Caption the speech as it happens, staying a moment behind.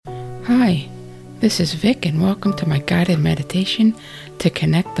Hi, this is Vic and welcome to my guided meditation to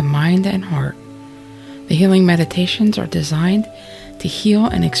connect the mind and heart. The healing meditations are designed to heal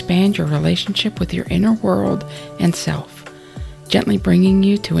and expand your relationship with your inner world and self, gently bringing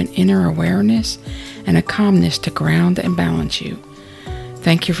you to an inner awareness and a calmness to ground and balance you.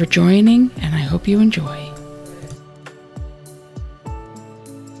 Thank you for joining, and I hope you enjoy.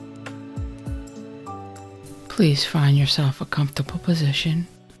 Please find yourself a comfortable position.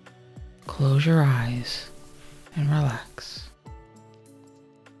 Close your eyes and relax.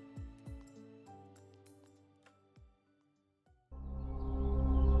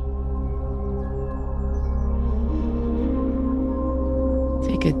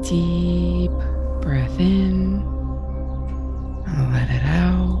 Take a deep breath in and let it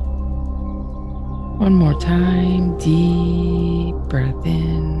out. One more time, deep breath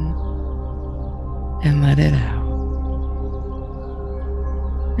in and let it out.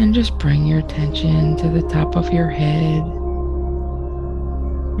 And just bring your attention to the top of your head,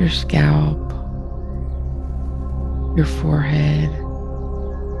 your scalp, your forehead.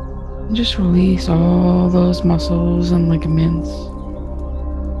 And just release all those muscles and ligaments.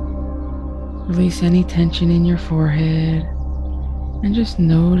 Release any tension in your forehead and just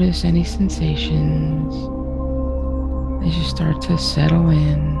notice any sensations as you start to settle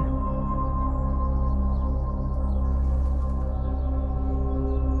in.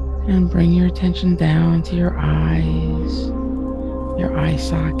 And bring your attention down to your eyes, your eye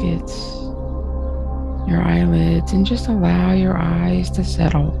sockets, your eyelids, and just allow your eyes to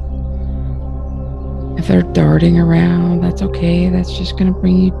settle. If they're darting around, that's okay. That's just going to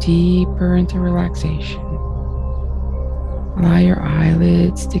bring you deeper into relaxation. Allow your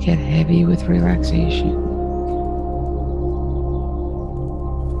eyelids to get heavy with relaxation.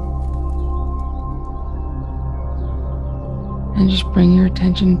 And just bring your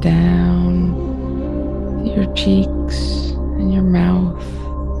attention down to your cheeks and your mouth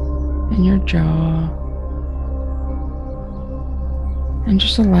and your jaw. And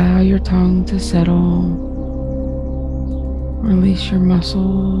just allow your tongue to settle. Release your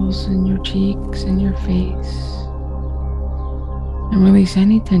muscles in your cheeks and your face. And release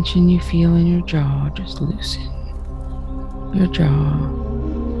any tension you feel in your jaw. Just loosen your jaw.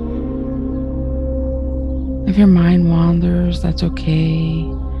 If your mind wanders, that's okay.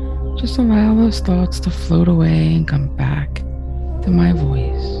 Just allow those thoughts to float away and come back to my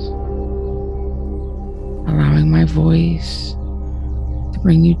voice. Allowing my voice to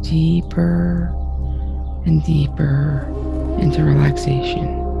bring you deeper and deeper into relaxation.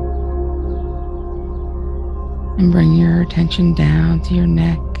 And bring your attention down to your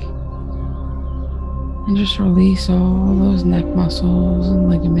neck. And just release all those neck muscles and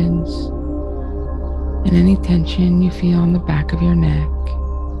ligaments and any tension you feel on the back of your neck.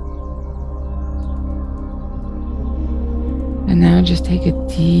 And now just take a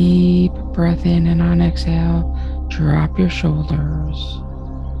deep breath in, and on exhale, drop your shoulders.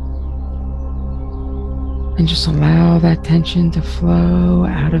 And just allow that tension to flow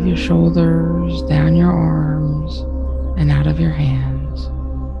out of your shoulders, down your arms, and out of your hands.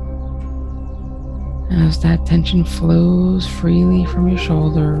 And as that tension flows freely from your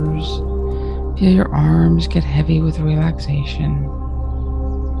shoulders, feel your arms get heavy with relaxation.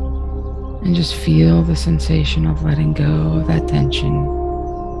 And just feel the sensation of letting go of that tension.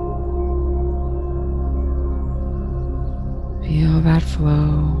 Feel that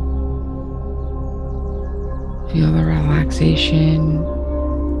flow. Feel the relaxation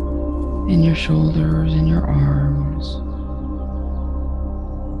in your shoulders and your arms.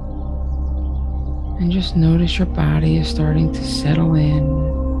 And just notice your body is starting to settle in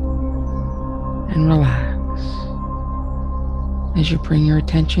and relax as you bring your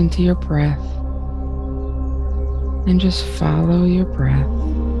attention to your breath and just follow your breath,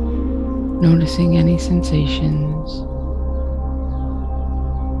 noticing any sensations.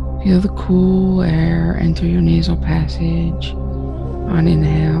 Feel the cool air enter your nasal passage on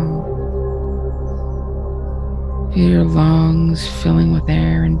inhale. Feel your lungs filling with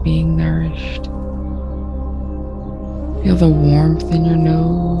air and being nourished. Feel the warmth in your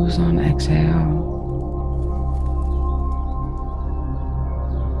nose on exhale.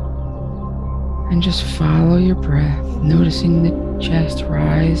 And just follow your breath, noticing the chest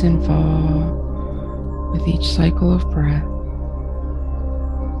rise and fall with each cycle of breath.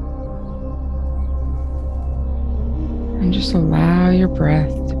 And just allow your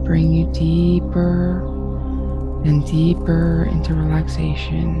breath to bring you deeper and deeper into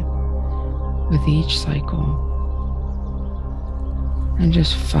relaxation with each cycle. And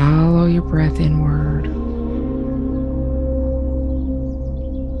just follow your breath inward.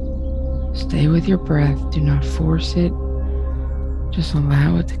 Stay with your breath. Do not force it. Just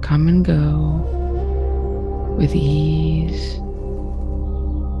allow it to come and go with ease.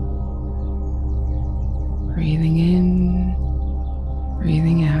 Breathing in,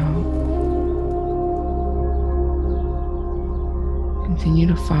 breathing out. Continue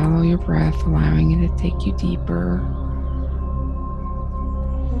to follow your breath, allowing it to take you deeper.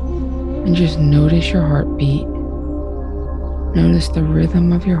 And just notice your heartbeat. Notice the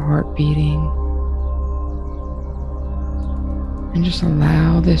rhythm of your heart beating. And just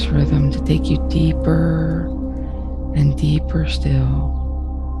allow this rhythm to take you deeper and deeper still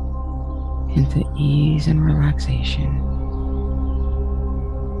into ease and relaxation.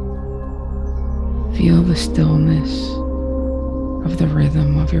 Feel the stillness of the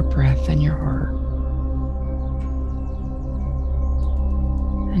rhythm of your breath and your heart.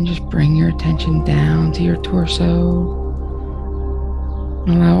 And just bring your attention down to your torso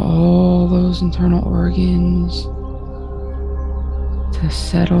and allow all those internal organs to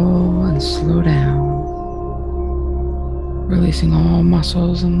settle and slow down, releasing all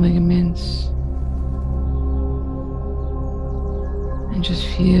muscles and ligaments. And just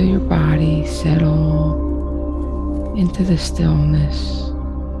feel your body settle into the stillness.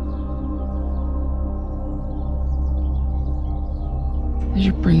 As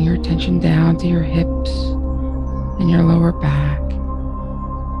you bring your attention down to your hips and your lower back,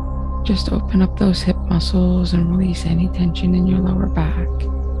 just open up those hip muscles and release any tension in your lower back.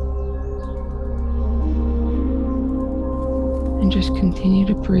 And just continue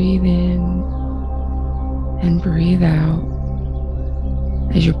to breathe in and breathe out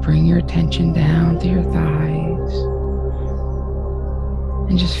as you bring your attention down to your thighs.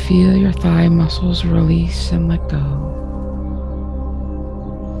 And just feel your thigh muscles release and let go.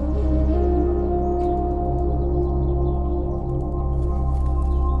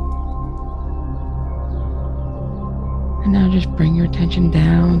 And now just bring your attention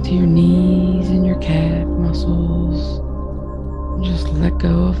down to your knees and your calf muscles. And just let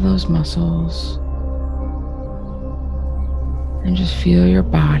go of those muscles. And just feel your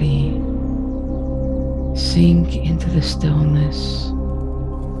body sink into the stillness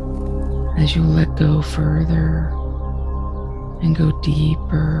as you let go further and go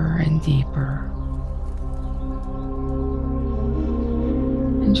deeper and deeper.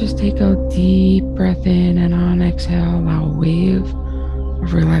 And just take a deep breath in, and on exhale, allow a wave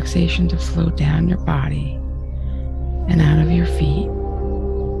of relaxation to flow down your body and out of your feet.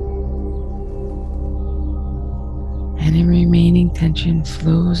 Any remaining tension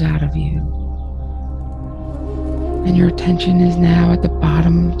flows out of you. And your attention is now at the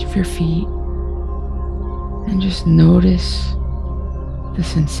bottom of your feet. And just notice the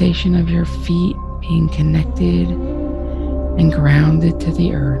sensation of your feet being connected and grounded to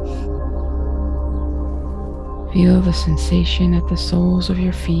the earth. Feel the sensation at the soles of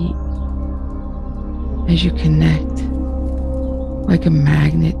your feet as you connect like a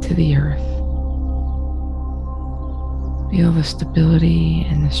magnet to the earth. Feel the stability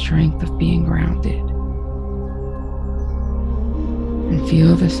and the strength of being grounded. And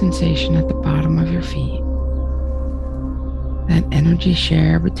feel the sensation at the bottom of your feet. That energy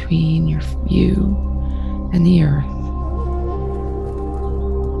share between you and the earth.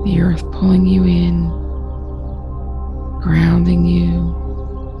 The earth pulling you in, grounding you,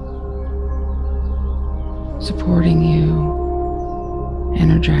 supporting you,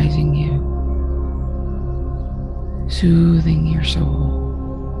 energizing you, soothing your soul.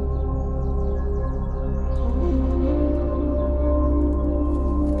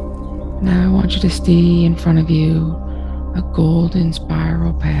 Now I want you to see in front of you a golden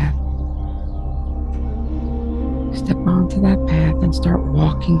spiral path. Step onto that path and start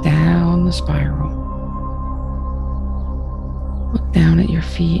walking down the spiral. Look down at your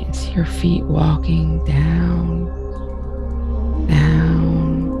feet and see your feet walking down,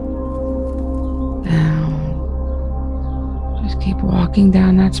 down, down. Just keep walking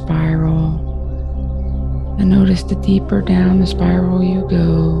down that spiral and notice the deeper down the spiral you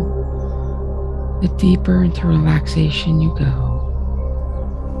go, the deeper into relaxation you go.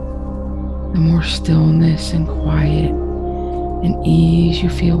 The more stillness and quiet and ease you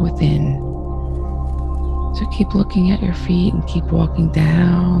feel within. So keep looking at your feet and keep walking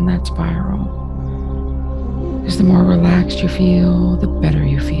down that spiral. Because the more relaxed you feel, the better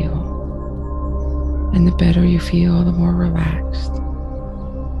you feel. And the better you feel, the more relaxed.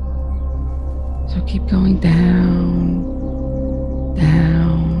 So keep going down,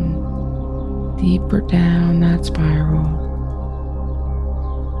 down, deeper down that spiral.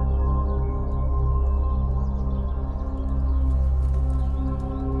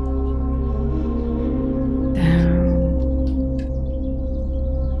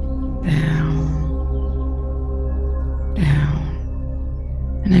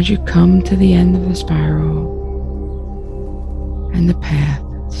 as you come to the end of the spiral and the path,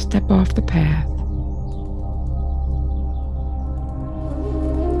 step off the path.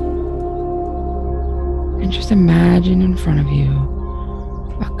 And just imagine in front of you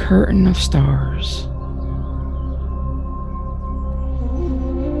a curtain of stars.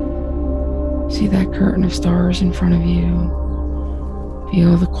 See that curtain of stars in front of you.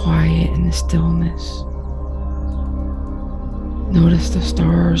 Feel the quiet and the stillness. Notice the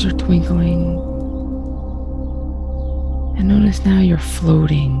stars are twinkling. And notice now you're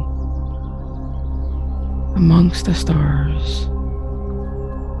floating amongst the stars.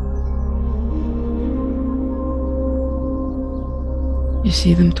 You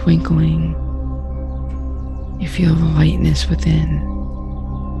see them twinkling. You feel the lightness within.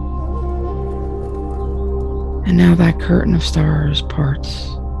 And now that curtain of stars parts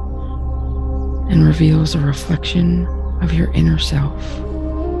and reveals a reflection of your inner self.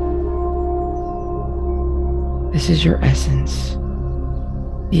 This is your essence,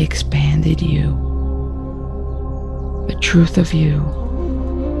 the expanded you, the truth of you,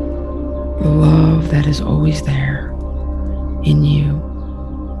 the love that is always there in you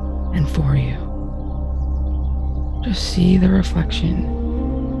and for you. Just see the reflection.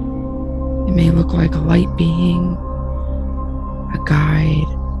 It may look like a light being, a guide,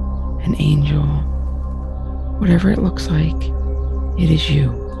 an angel. Whatever it looks like, it is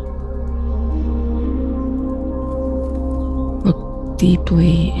you. Look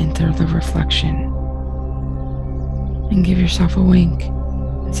deeply into the reflection and give yourself a wink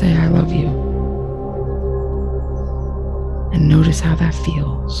and say, I love you. And notice how that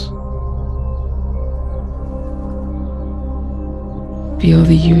feels. Feel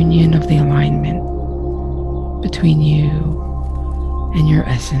the union of the alignment between you and your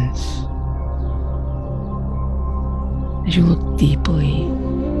essence as you look deeply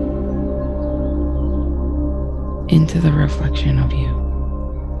into the reflection of you.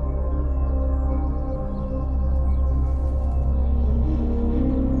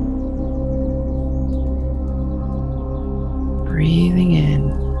 Breathing in,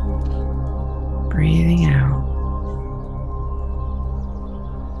 breathing out.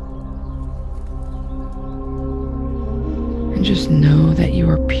 And just know that you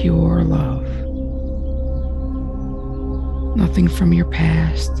are pure love. Nothing from your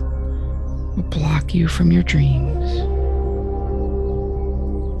past will block you from your dreams.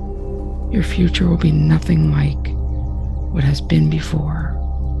 Your future will be nothing like what has been before.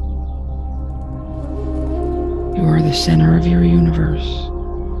 You are the center of your universe,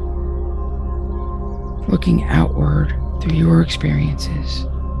 looking outward through your experiences.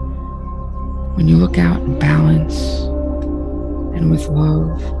 When you look out in balance and with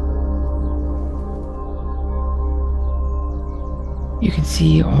love, you can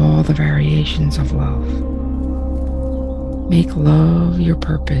see all the variations of love. Make love your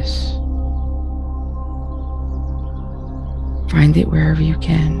purpose. Find it wherever you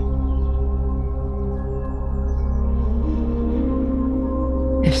can.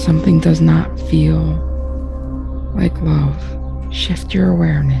 If something does not feel like love, shift your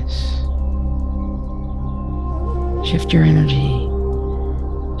awareness. Shift your energy.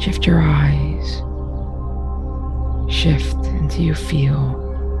 Shift your eyes. Shift until you feel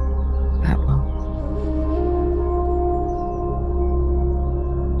that love.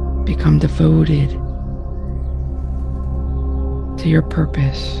 Become devoted to your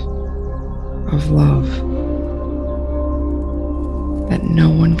purpose of love that no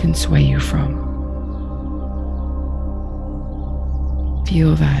one can sway you from.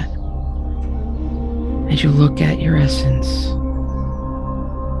 Feel that as you look at your essence.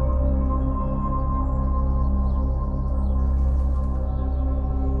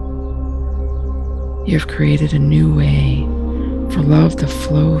 You have created a new way for love to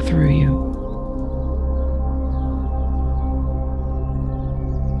flow through you.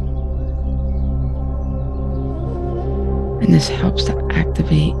 And this helps to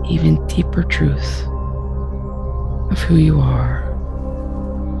activate even deeper truth of who you are.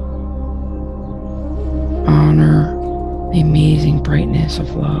 Honor the amazing brightness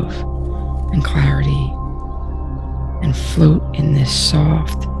of love and clarity, and float in this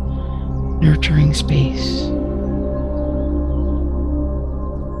soft, nurturing space.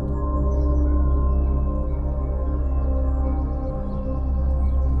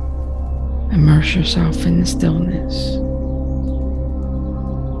 Immerse yourself in the stillness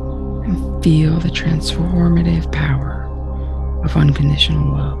and feel the transformative power of unconditional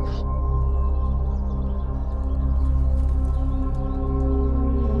love.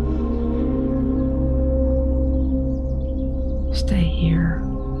 Stay here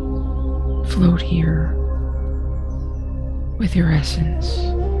with your essence,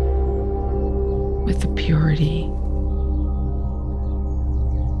 with the purity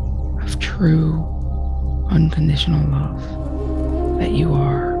of true, unconditional love that you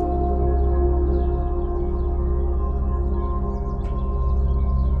are.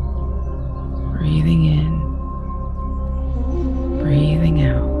 Breathing in, breathing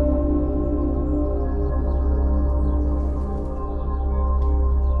out.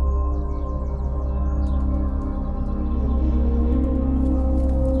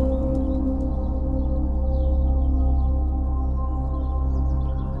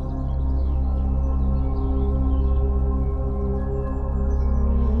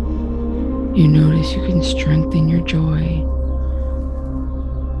 You notice you can strengthen your joy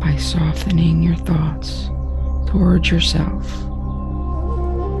by softening your thoughts towards yourself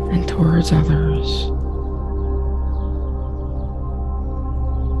and towards others.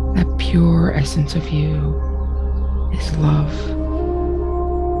 That pure essence of you is love.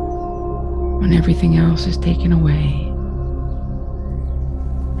 When everything else is taken away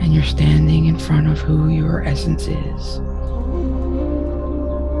and you're standing in front of who your essence is,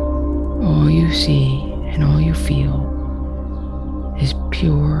 all you see and all you feel is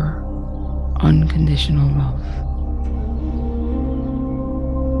pure, unconditional love.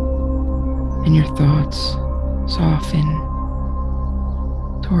 And your thoughts soften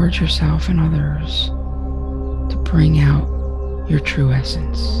towards yourself and others to bring out your true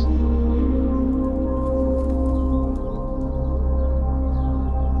essence.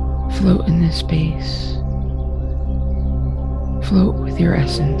 Float in this space. Float with your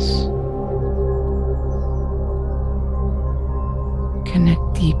essence. Connect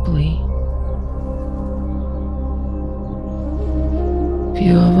deeply.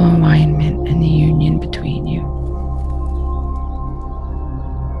 Feel the alignment and the union between you.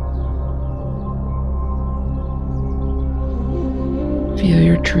 Feel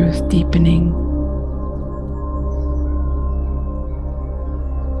your truth deepening.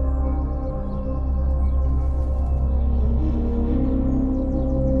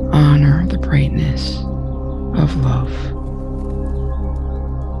 Honor the brightness of love.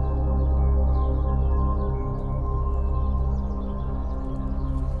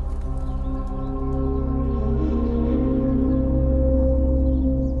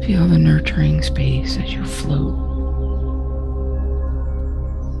 Feel the nurturing space as you float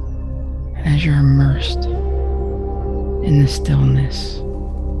and as you're immersed in the stillness.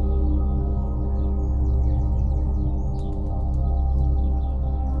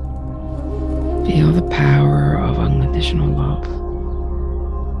 Feel the power of unconditional love,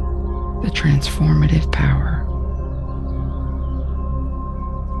 the transformative power.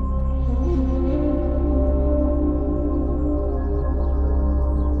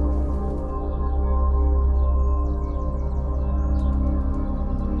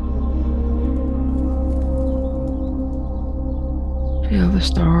 Feel the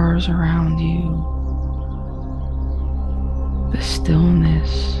stars around you, the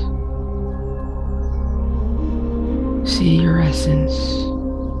stillness. See your essence.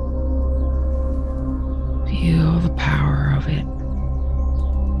 Feel the power of it.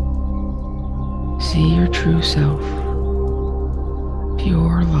 See your true self,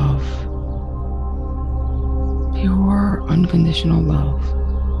 pure love, pure unconditional love.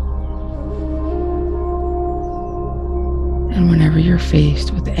 And whenever you're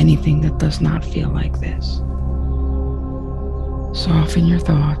faced with anything that does not feel like this, soften your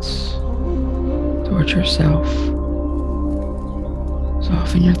thoughts towards yourself.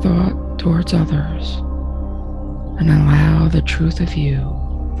 Soften your thought towards others and allow the truth of you,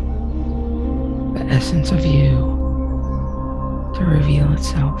 the essence of you, to reveal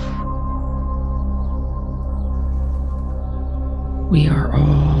itself. We are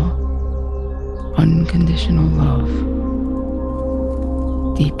all unconditional love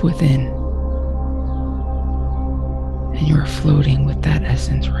deep within, and you are floating with that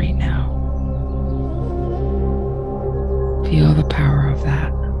essence right now. Feel the power of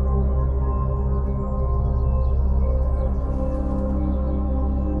that.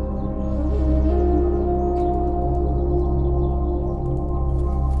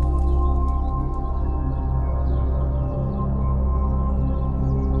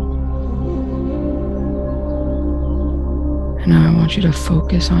 And now I want you to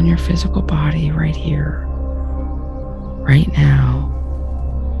focus on your physical body right here, right now,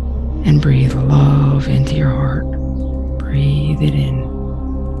 and breathe love into your heart. Breathe it in.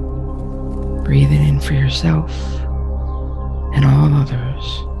 Breathe it in for yourself and all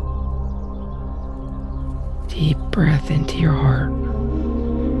others. Deep breath into your heart.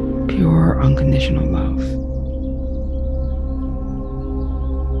 Pure unconditional love.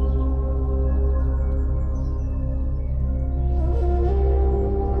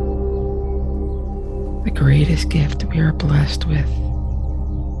 greatest gift we are blessed with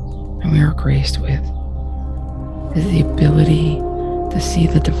and we are graced with is the ability to see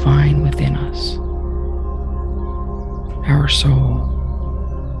the divine within us, our soul,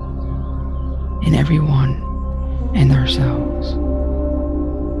 in everyone and ourselves.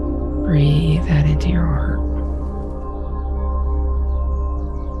 Breathe that into your heart.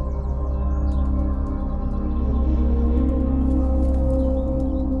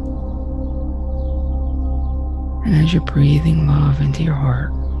 And as you're breathing love into your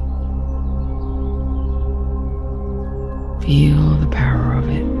heart, feel the power of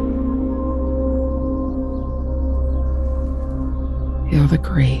it. Feel the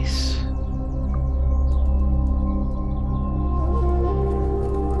grace.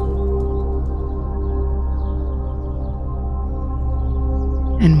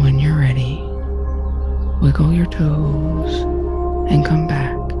 And when you're ready, wiggle your toes and come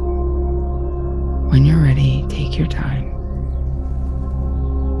back. When you're ready, take your time.